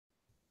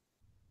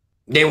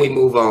Then we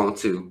move on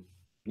to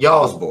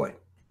y'all's boy.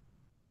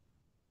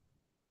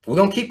 We're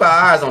going to keep our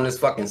eyes on this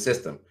fucking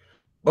system.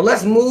 But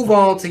let's move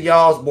on to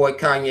y'all's boy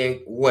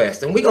Kanye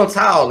West. And we're going to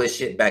tie all this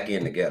shit back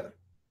in together.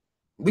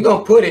 We're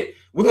going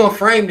to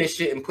frame this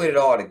shit and put it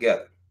all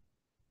together.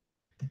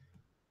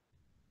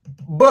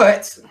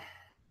 But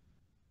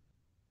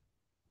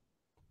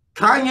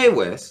Kanye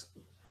West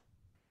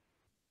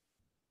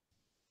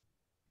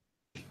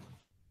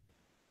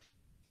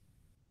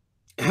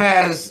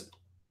has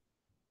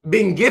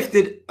been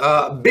gifted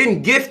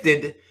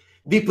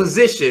the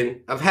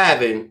position of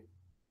having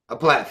a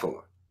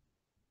platform.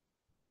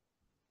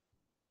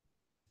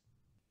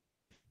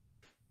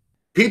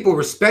 People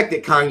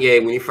respected Kanye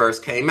when he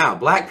first came out.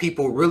 Black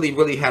people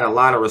really had a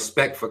lot of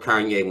respect for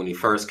Kanye when he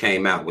first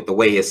came out, with the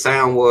way his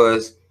sound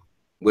was,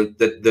 with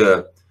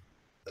the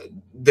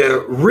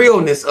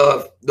realness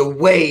of the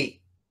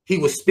way he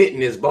was spitting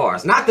his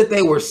bars. Not that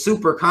they were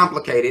super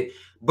complicated,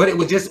 but it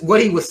was just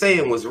what he was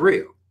saying was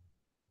real.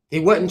 He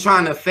wasn't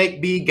trying to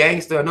fake be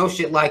gangster or no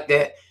shit like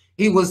that.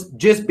 He was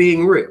just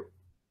being real.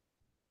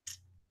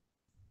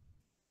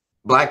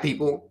 Black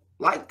people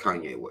like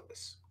Kanye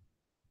West.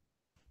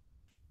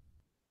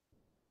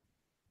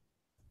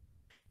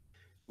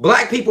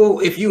 Black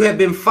people, if you have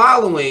been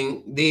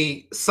following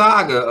the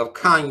saga of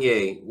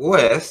Kanye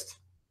West,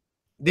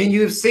 then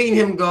you've seen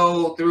him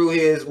go through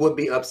his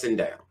would-be ups and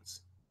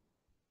downs.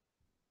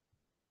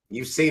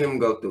 You've seen him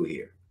go through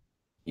here.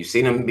 You've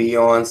seen him be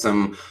on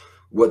some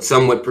what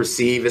some would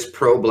perceive as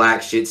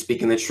pro-black shit,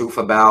 speaking the truth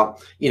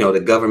about, you know, the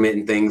government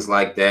and things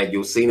like that.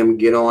 You'll see him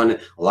get on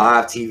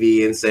live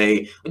TV and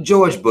say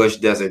George Bush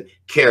doesn't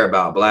care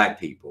about black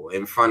people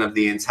in front of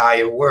the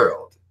entire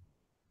world.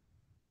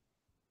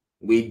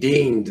 We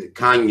deemed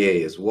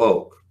Kanye as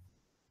woke.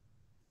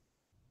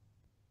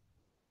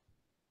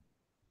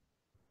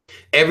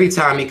 Every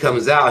time he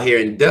comes out here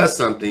and does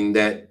something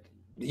that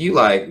you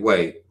like,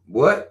 wait,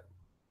 what?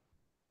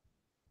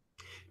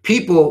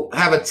 People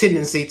have a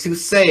tendency to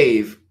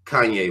save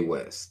Kanye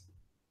West.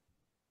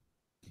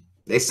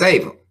 They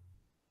save him.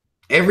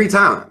 Every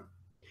time.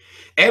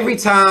 Every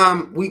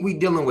time we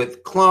dealing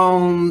with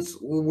clones,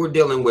 we're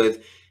dealing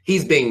with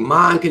he's being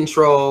mind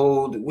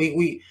controlled.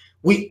 We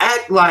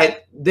act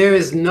like there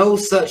is no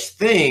such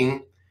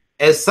thing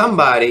as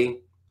somebody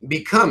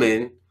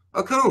becoming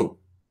a coon.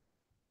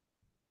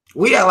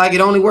 We act like it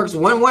only works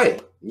one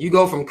way. You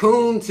go from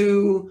coon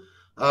to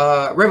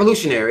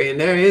revolutionary, and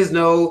there is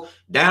no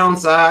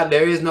downside,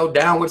 there is no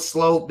downward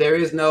slope, there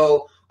is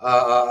no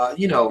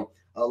you know,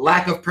 a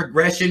lack of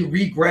progression,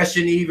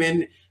 regression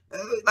even.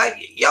 Like,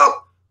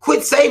 y'all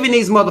quit saving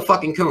these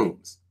motherfucking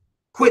coons.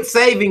 Quit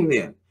saving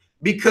them,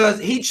 because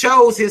he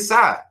chose his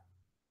side.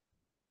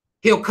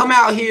 He'll come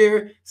out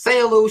here,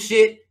 say a little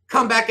shit,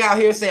 come back out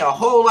here, say a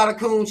whole lot of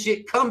coon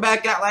shit, come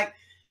back out. Like,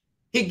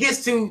 he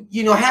gets to,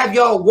 you know, have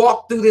y'all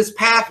walk through this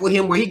path with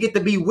him where he get to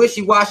be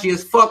wishy-washy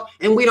as fuck,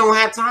 and we don't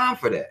have time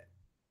for that.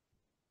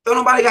 Don't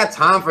nobody got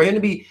time for him to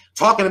be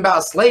talking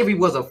about slavery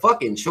was a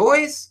fucking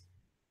choice?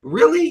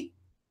 Really?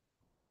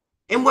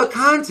 In what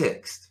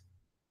context?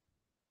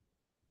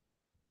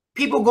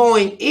 People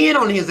going in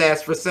on his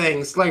ass for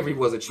saying slavery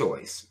was a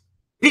choice.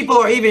 People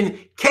are even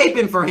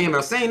caping for him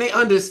or saying they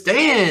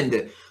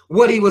understand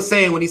what he was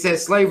saying when he said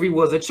slavery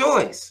was a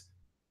choice.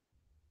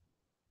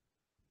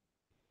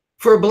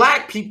 For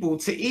black people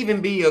to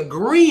even be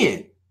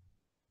agreeing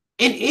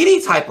in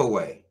any type of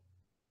way.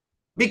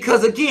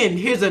 Because again,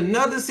 here's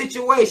another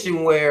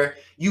situation where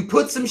you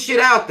put some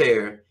shit out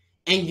there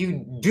and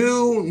you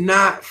do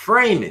not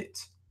frame it.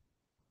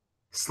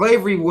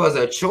 Slavery was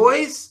a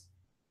choice?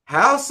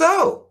 How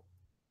so?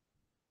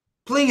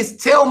 Please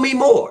tell me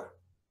more.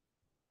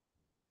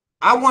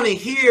 I want to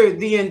hear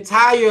the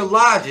entire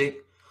logic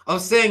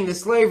of saying that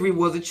slavery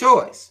was a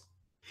choice.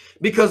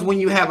 Because when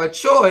you have a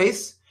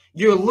choice,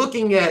 you're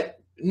looking at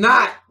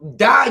not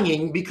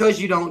dying because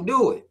you don't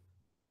do it.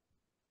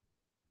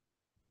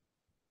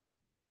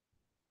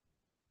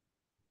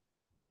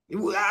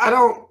 I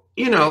don't,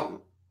 you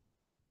know,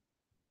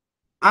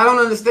 I don't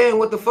understand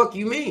what the fuck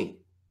you mean.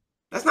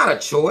 That's not a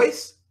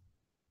choice.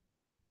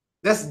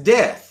 That's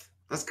death.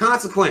 That's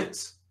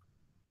consequence.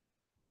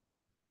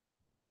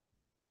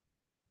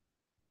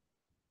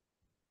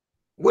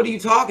 What are you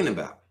talking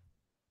about?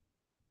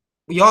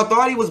 Y'all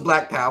thought he was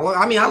Black Power.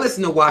 I mean, I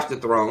listened to Watch the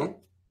Throne.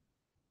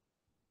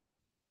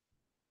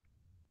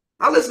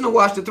 I listened to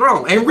Watch the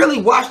Throne. And really,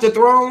 Watch the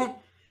Throne,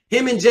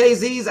 him and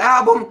Jay-Z's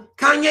album,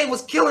 Kanye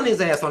was killing his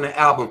ass on that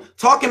album,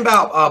 talking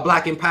about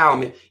black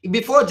empowerment.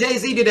 Before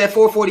Jay-Z did that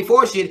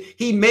 444 shit,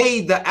 he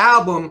made the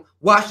album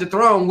Watch the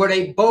Throne where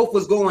they both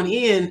was going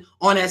in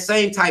on that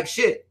same type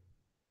shit.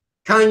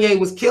 Kanye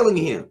was killing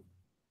him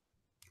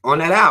on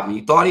that album.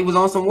 You thought he was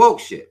on some woke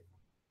shit.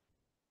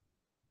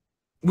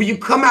 When you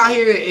come out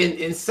here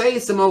and say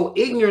some old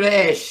ignorant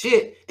ass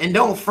shit and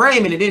don't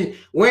frame it, and then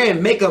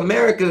wearing Make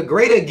America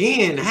Great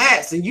Again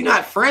hats, and you're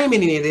not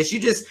framing any of this,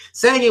 you're just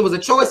saying it was a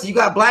choice. You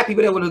got black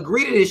people that would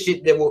agree to this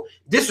shit, that will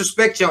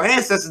disrespect your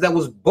ancestors that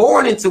was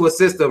born into a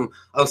system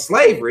of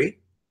slavery.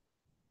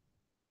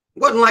 It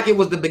wasn't like it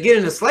was the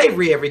beginning of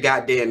slavery every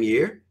goddamn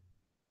year.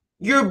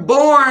 You're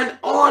born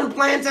on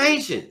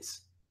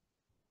plantations.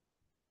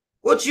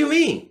 What you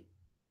mean?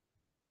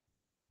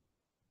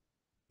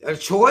 A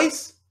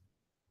choice?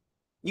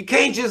 You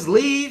can't just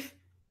leave.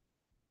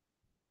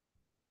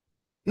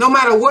 No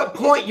matter what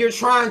point you're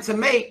trying to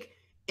make,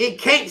 it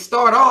can't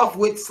start off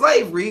with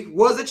slavery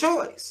was a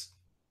choice.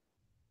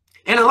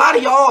 And a lot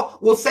of y'all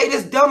will say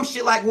this dumb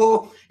shit like,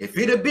 well, if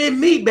it had been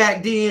me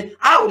back then,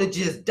 I would have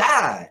just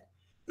died.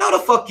 No,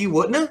 the fuck you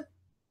wouldn't have.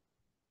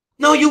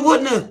 No, you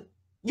wouldn't have.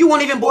 You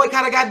won't even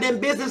boycott a goddamn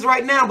business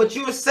right now, but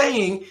you're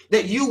saying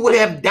that you would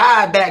have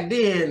died back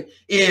then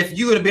if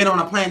you would have been on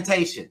a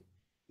plantation.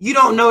 You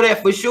don't know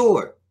that for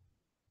sure.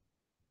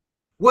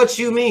 What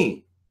you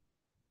mean?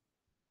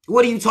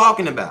 What are you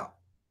talking about?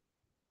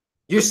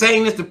 You're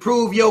saying this to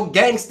prove your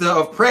gangster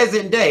of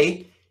present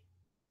day.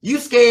 You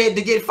scared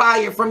to get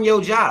fired from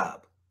your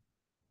job.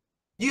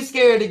 You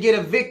scared to get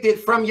evicted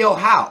from your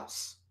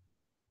house.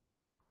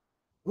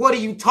 What are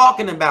you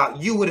talking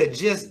about? You would have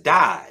just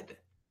died.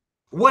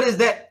 What is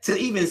that to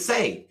even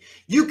say?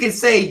 You can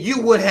say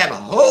you would have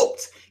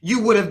hoped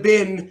you would have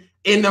been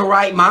in the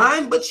right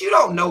mind, but you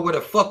don't know where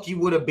the fuck you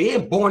would have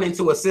been born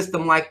into a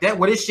system like that,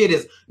 where this shit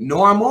is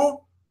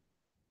normal,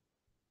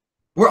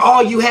 where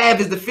all you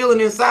have is the feeling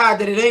inside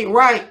that it ain't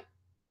right.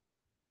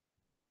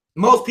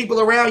 Most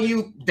people around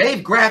you,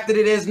 they've grafted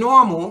it as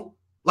normal,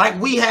 like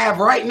we have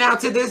right now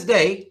to this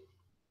day.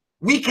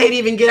 We can't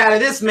even get out of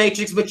this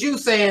matrix, but you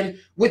saying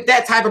with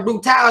that type of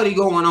brutality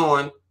going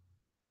on,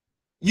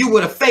 you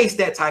would have faced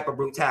that type of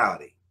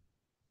brutality.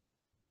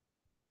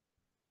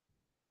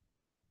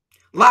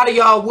 A lot of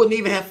y'all wouldn't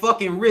even have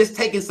fucking risked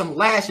taking some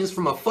lashings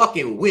from a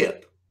fucking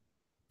whip.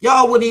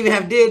 Y'all wouldn't even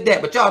have did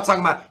that, but y'all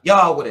talking about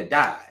y'all would have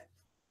died.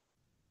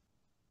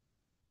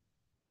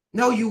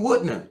 No, you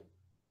wouldn't have.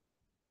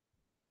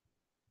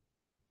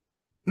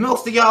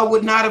 Most of y'all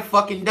would not have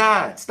fucking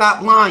died.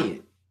 Stop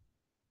lying.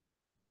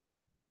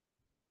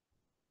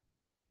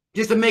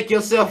 Just to make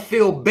yourself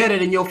feel better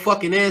than your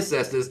fucking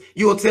ancestors,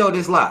 you will tell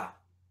this lie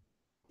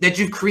that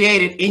you've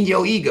created in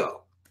your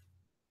ego,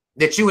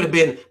 that you would have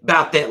been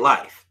about that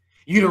life.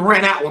 You'd have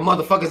ran out when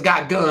motherfuckers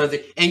got guns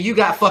and you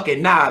got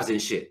fucking knives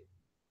and shit.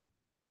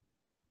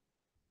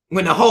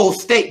 When the whole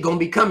state gonna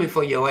be coming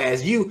for your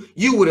ass, you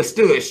would have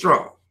stood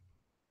strong.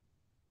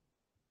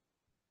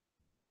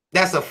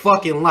 That's a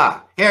fucking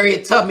lie.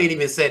 Harriet Tubman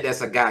even said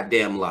that's a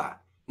goddamn lie.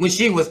 When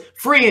she was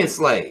freeing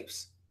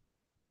slaves,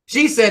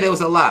 she said it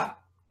was a lie.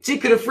 She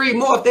could have freed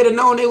more if they'd have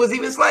known they was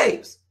even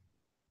slaves.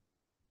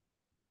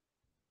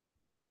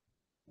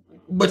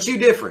 But you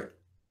different.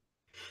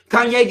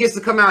 Kanye gets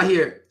to come out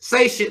here,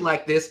 say shit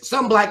like this.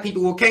 Some black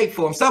people will cape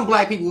for him. Some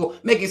black people will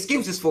make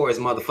excuses for his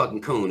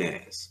motherfucking coon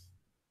ass.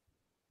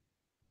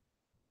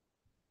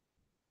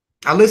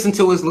 I listened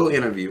to his little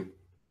interview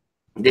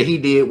that he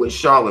did with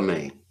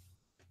Charlemagne.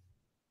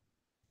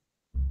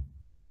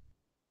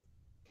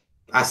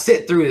 I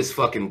sit through this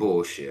fucking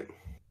bullshit.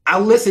 I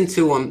listened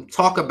to him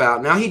talk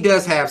about, now he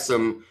does have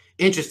some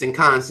interesting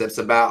concepts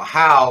about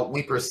how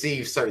we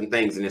perceive certain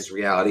things in this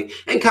reality.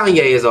 And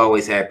Kanye has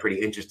always had pretty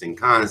interesting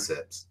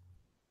concepts.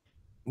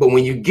 But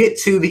when you get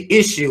to the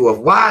issue of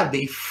why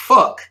the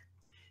fuck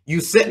you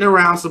sitting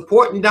around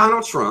supporting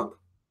Donald Trump,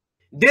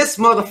 this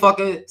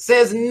motherfucker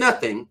says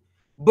nothing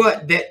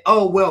but that,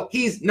 oh, well,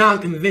 he's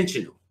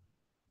non-conventional.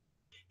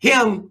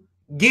 Him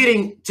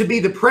getting to be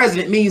the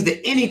president means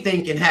that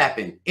anything can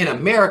happen in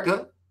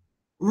America.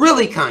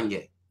 Really,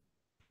 Kanye?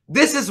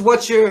 This is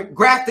what you're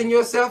grafting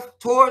yourself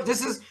towards?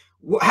 This is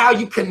how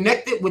you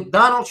connected with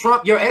Donald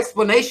Trump? Your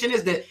explanation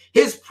is that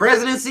his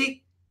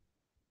presidency,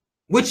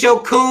 with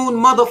your coon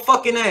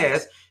motherfucking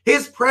ass,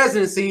 his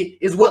presidency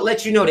is what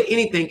lets you know that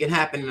anything can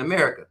happen in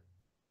America.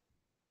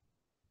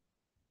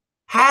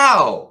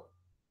 How?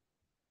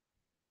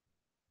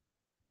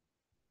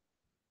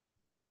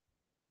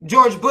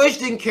 George Bush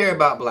didn't care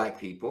about black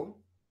people.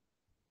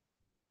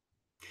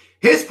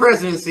 His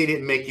presidency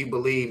didn't make you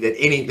believe that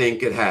anything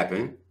could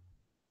happen.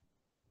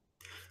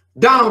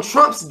 Donald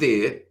Trump's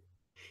did,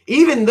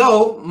 even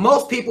though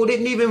most people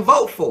didn't even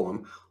vote for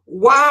him.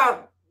 Why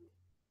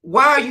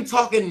are you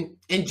talking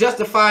and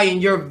justifying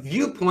your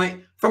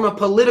viewpoint from a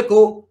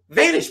political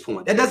vantage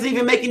point? That doesn't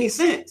even make any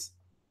sense.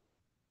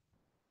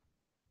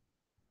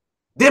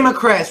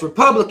 Democrats,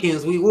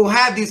 Republicans, we will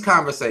have these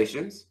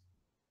conversations.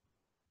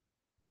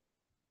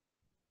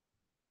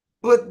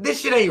 But this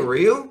shit ain't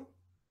real.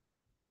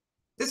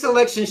 This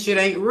election shit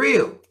ain't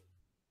real.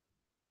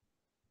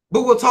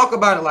 But we'll talk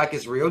about it like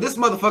it's real. This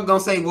motherfucker gonna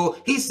say, well,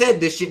 he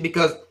said this shit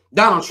because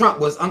Donald Trump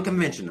was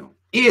unconventional.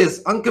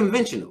 Is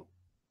unconventional.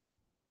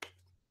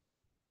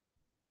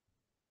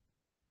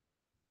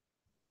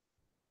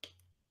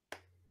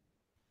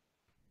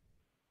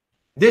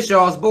 This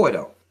y'all's boy,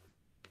 though.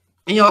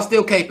 And y'all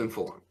still caping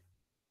for him.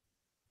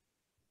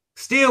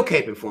 Still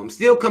caping for him.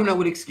 Still coming up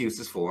with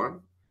excuses for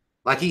him.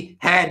 Like he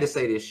had to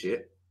say this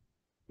shit.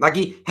 Like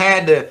he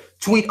had to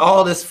tweet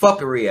all this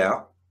fuckery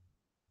out.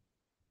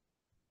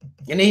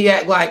 And he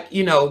act like,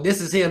 you know, this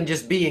is him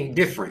just being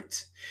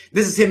different.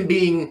 This is him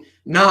being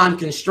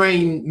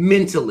non-constrained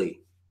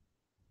mentally.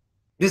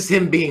 This is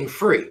him being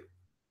free.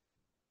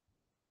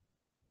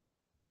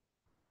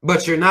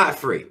 but you're not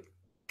free,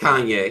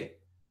 Kanye.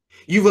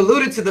 You've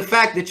alluded to the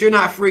fact that you're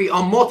not free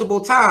on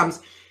multiple times.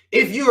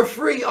 If you're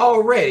free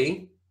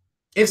already,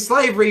 if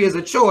slavery is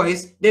a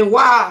choice, then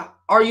why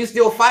are you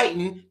still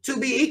fighting to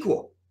be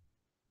equal?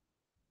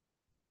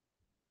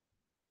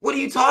 What are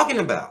you talking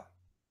about?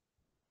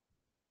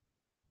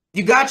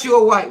 You got you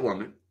a white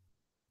woman.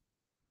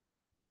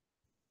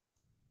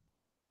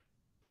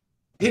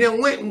 He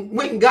then went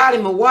and got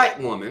him a white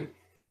woman.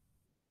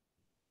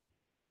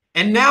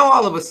 And now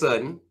all of a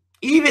sudden,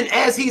 even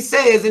as he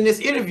says in this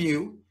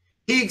interview,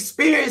 he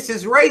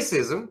experiences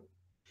racism.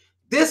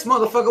 This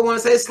motherfucker want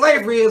to say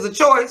slavery is a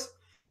choice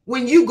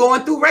when you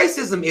going through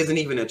racism isn't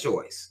even a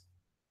choice.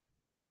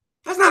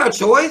 That's not a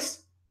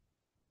choice.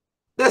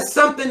 That's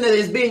something that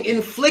is being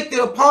inflicted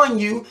upon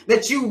you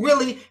that you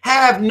really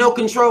have no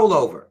control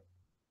over.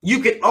 You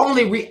can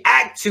only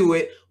react to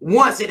it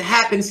once it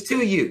happens to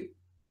you.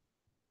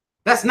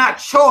 That's not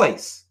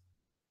choice.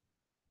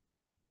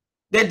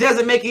 That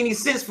doesn't make any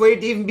sense for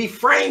it to even be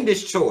framed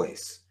as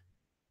choice.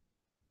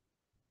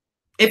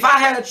 If I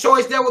had a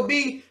choice, there would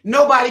be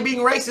nobody being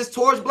racist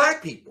towards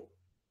black people.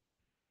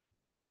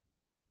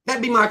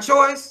 That'd be my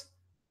choice.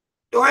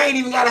 Or I ain't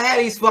even got to have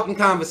these fucking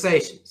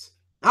conversations.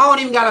 I don't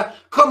even got to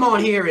come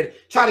on here and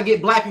try to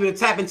get black people to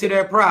tap into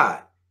their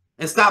pride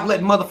and stop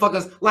letting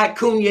motherfuckers like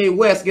Kanye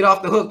West get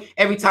off the hook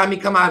every time he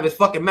come out of his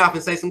fucking mouth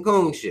and say some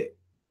coon shit.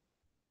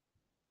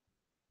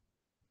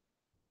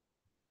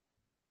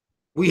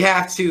 We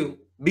have to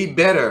be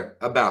better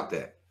about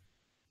that.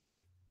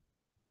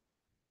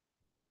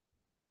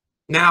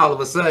 Now, all of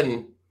a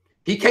sudden,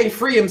 he can't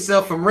free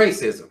himself from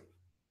racism.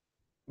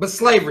 But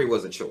slavery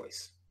was a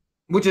choice,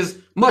 which is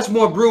much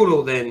more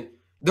brutal than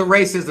the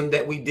racism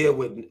that we deal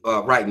with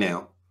right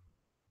now.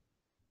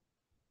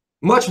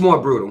 Much more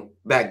brutal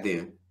back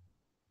then.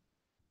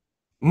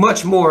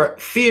 Much more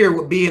fear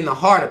would be in the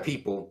heart of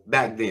people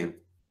back then.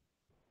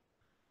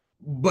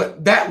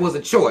 But that was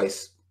a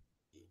choice.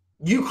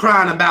 You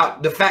crying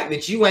about the fact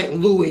that you ain't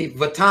Louis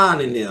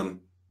Vuitton in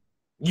them.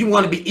 You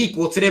want to be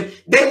equal to them.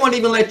 They won't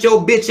even let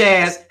your bitch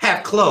ass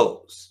have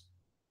clothes.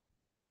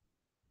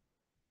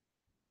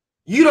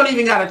 You don't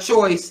even got a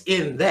choice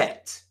in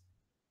that.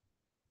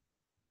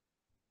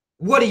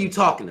 What are you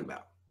talking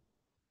about?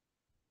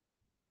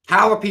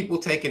 How are people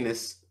taking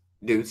this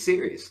dude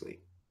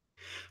seriously?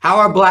 How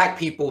are black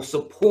people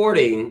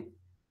supporting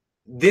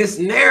this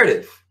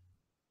narrative?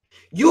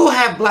 You'll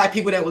have black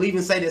people that will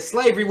even say that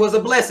slavery was a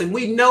blessing.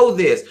 We know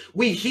this.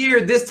 We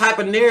hear this type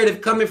of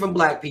narrative coming from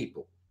black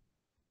people.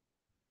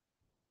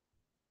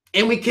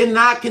 And we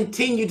cannot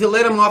continue to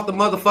let them off the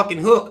motherfucking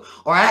hook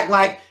or act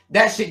like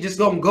that shit just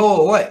gonna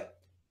go away.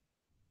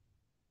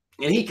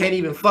 And he can't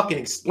even fucking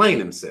explain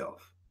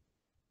himself.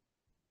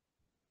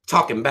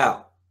 Talking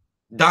about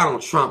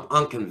Donald Trump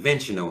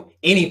unconventional.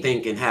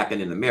 Anything can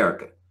happen in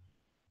America.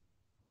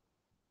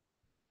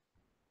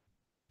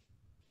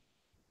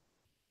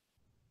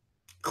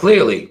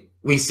 Clearly,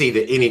 we see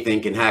that anything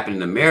can happen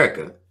in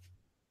America.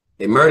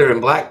 They're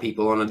murdering black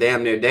people on a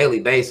damn near daily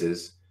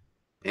basis,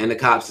 and the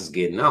cops is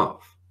getting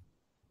off.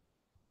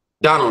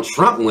 Donald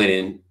Trump went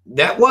in.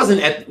 That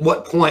wasn't at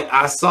what point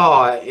I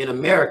saw in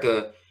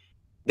America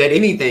that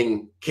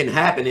anything can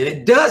happen, and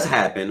it does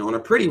happen on a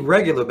pretty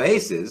regular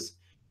basis,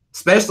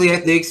 especially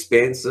at the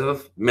expense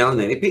of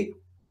melanated people,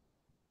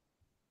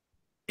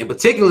 and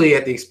particularly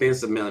at the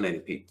expense of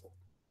melanated people.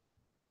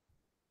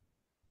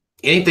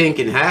 Anything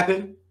can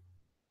happen.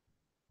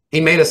 He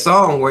made a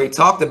song where he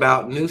talked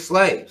about new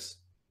slaves,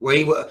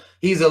 where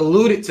he's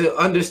alluded to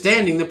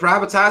understanding the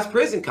privatized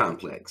prison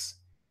complex.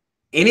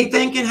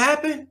 Anything can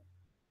happen.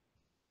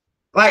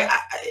 Like,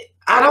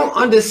 I don't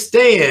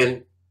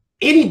understand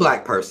any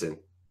black person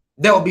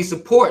that will be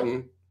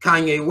supporting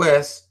Kanye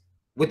West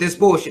with this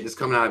bullshit that's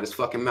coming out of his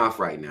fucking mouth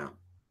right now.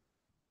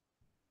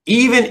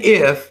 Even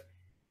if,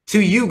 to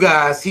you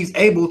guys, he's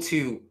able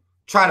to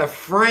try to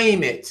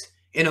frame it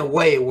in a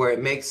way where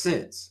it makes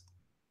sense.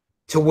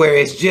 To where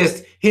it's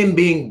just him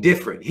being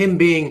different, him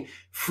being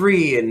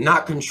free and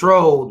not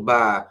controlled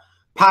by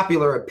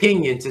popular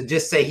opinion to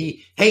just say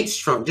he hates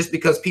Trump just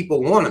because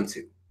people want him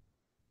to.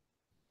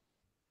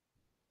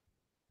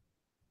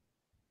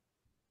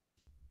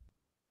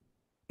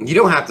 You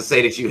don't have to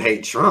say that you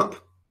hate Trump.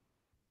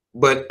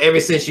 But ever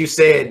since you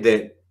said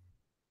that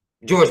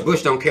George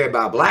Bush don't care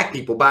about black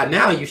people, by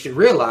now you should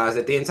realize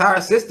that the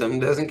entire system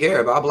doesn't care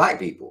about black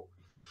people.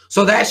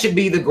 So that should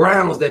be the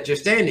grounds that you're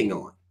standing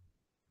on.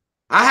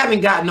 I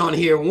haven't gotten on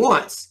here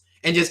once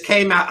and just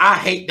came out, I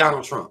hate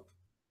Donald Trump.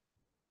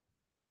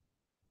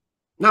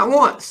 Not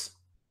once.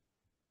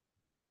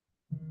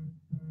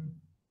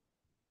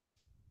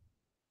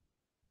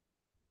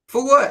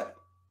 For what?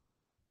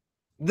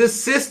 The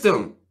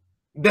system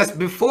that's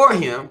before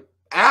him,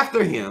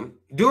 after him,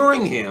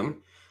 during him,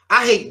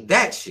 I hate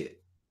that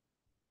shit.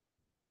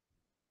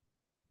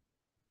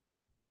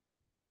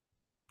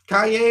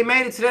 Kanye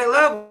made it to that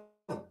level.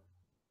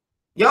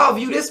 Y'all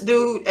view this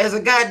dude as a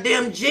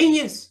goddamn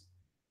genius.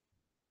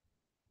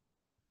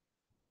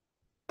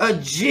 A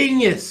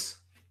genius.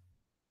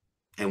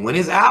 And when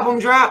his album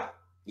drop,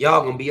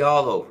 y'all gonna be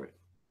all over it.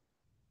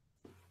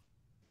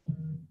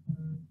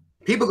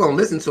 People gonna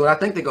listen to it. I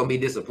think they're gonna be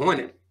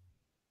disappointed.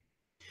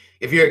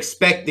 If you're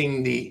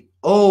expecting the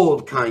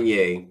old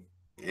Kanye,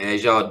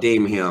 as y'all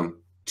deem him,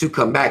 to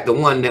come back, the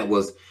one that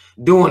was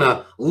doing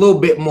a little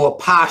bit more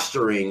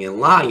posturing and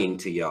lying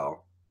to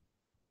y'all.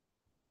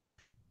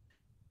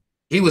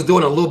 He was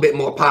doing a little bit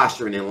more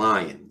posturing and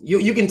lying.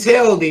 You can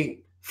tell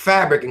the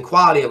fabric and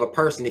quality of a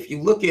person if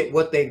you look at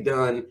what they've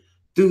done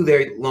through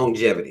their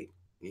longevity.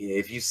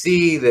 If you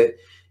see that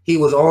he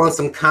was on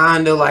some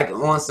kind of like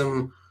on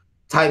some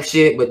type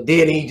shit, but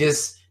then he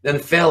just then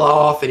fell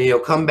off and he'll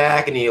come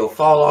back and he'll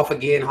fall off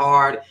again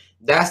hard.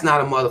 That's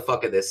not a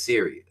motherfucker that's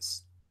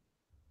serious.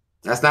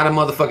 That's not a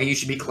motherfucker you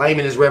should be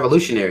claiming as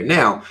revolutionary.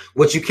 Now,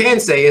 what you can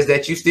say is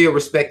that you still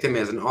respect him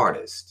as an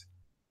artist.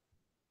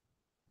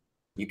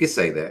 You could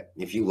say that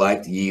if you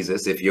liked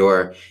Yeezus, if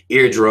your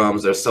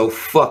eardrums are so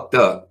fucked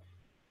up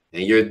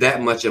and you're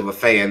that much of a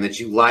fan that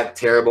you like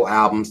terrible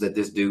albums that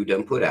this dude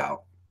done put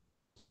out,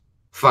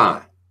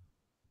 fine.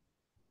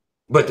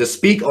 But to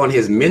speak on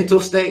his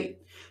mental state,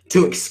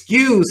 to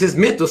excuse his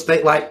mental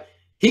state like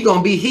he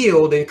gonna be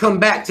healed and come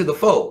back to the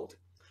fold.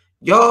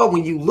 Y'all,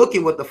 when you look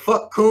at what the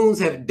fuck coons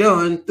have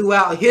done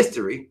throughout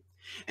history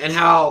and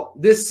how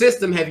this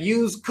system have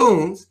used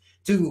coons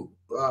to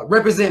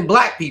represent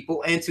black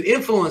people and to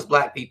influence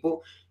black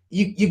people,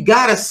 you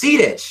gotta see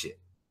that shit.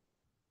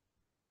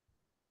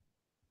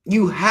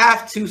 You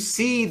have to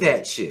see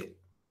that shit.